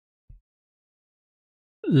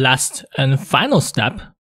last and final step,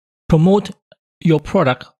 promote your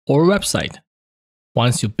product or website.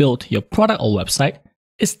 Once you build your product or website,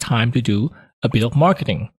 it's time to do a bit of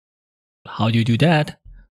marketing. How do you do that?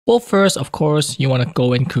 Well, first, of course, you want to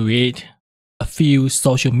go and create a few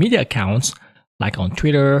social media accounts like on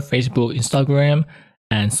Twitter, Facebook, Instagram,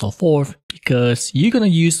 and so forth, because you're going to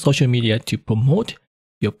use social media to promote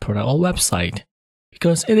your product or website,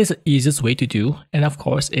 because it is the easiest way to do, and of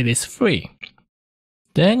course, it is free.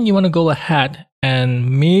 Then you want to go ahead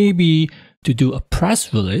and maybe to do a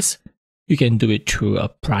press release. You can do it through a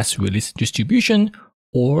press release distribution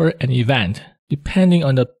or an event, depending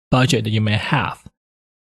on the budget that you may have.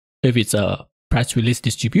 If it's a press release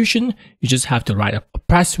distribution, you just have to write a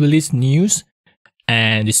press release news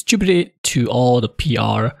and distribute it to all the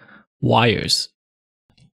PR wires.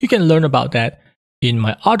 You can learn about that in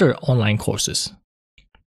my other online courses.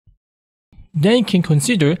 Then you can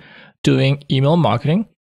consider doing email marketing,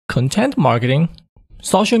 content marketing,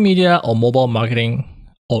 social media or mobile marketing,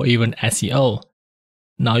 or even SEO.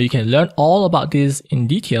 Now you can learn all about this in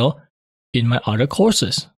detail in my other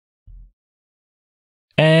courses.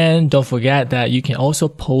 And don't forget that you can also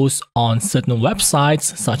post on certain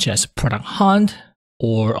websites such as Product Hunt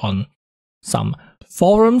or on some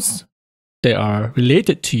forums that are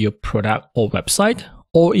related to your product or website,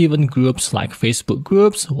 or even groups like Facebook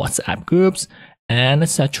groups, WhatsApp groups, and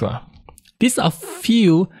etc. These are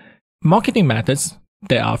few marketing methods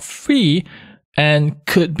that are free and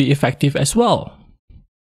could be effective as well.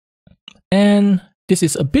 And this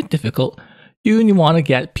is a bit difficult. You want to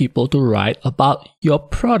get people to write about your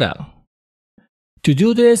product. To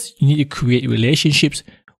do this, you need to create relationships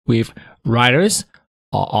with writers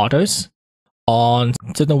or authors on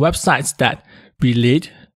certain websites that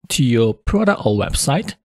relate to your product or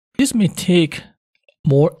website. This may take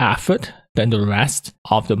more effort than the rest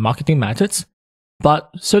of the marketing methods,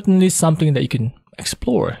 but certainly something that you can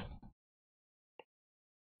explore.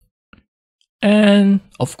 And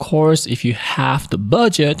of course, if you have the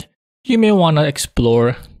budget, you may want to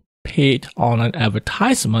explore paid online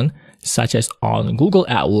advertisement, such as on Google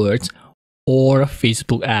AdWords or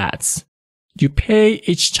Facebook ads. You pay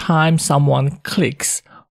each time someone clicks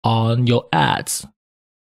on your ads.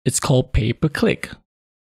 It's called pay-per-click.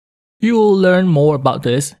 You will learn more about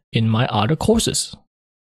this in my other courses.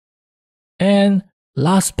 And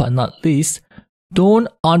last but not least, don't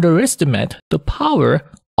underestimate the power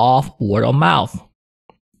of word of mouth.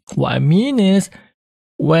 What I mean is,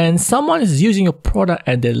 when someone is using your product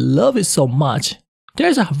and they love it so much,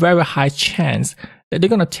 there's a very high chance that they're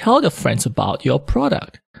going to tell their friends about your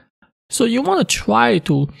product. So you want to try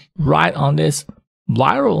to write on this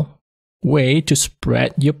viral way to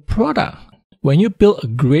spread your product. When you build a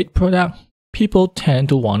great product, people tend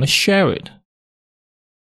to want to share it.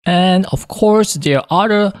 And of course, there are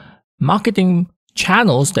other marketing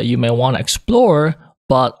channels that you may want to explore,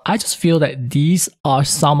 but I just feel that these are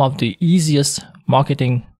some of the easiest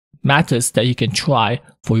marketing methods that you can try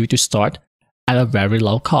for you to start at a very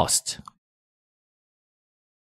low cost.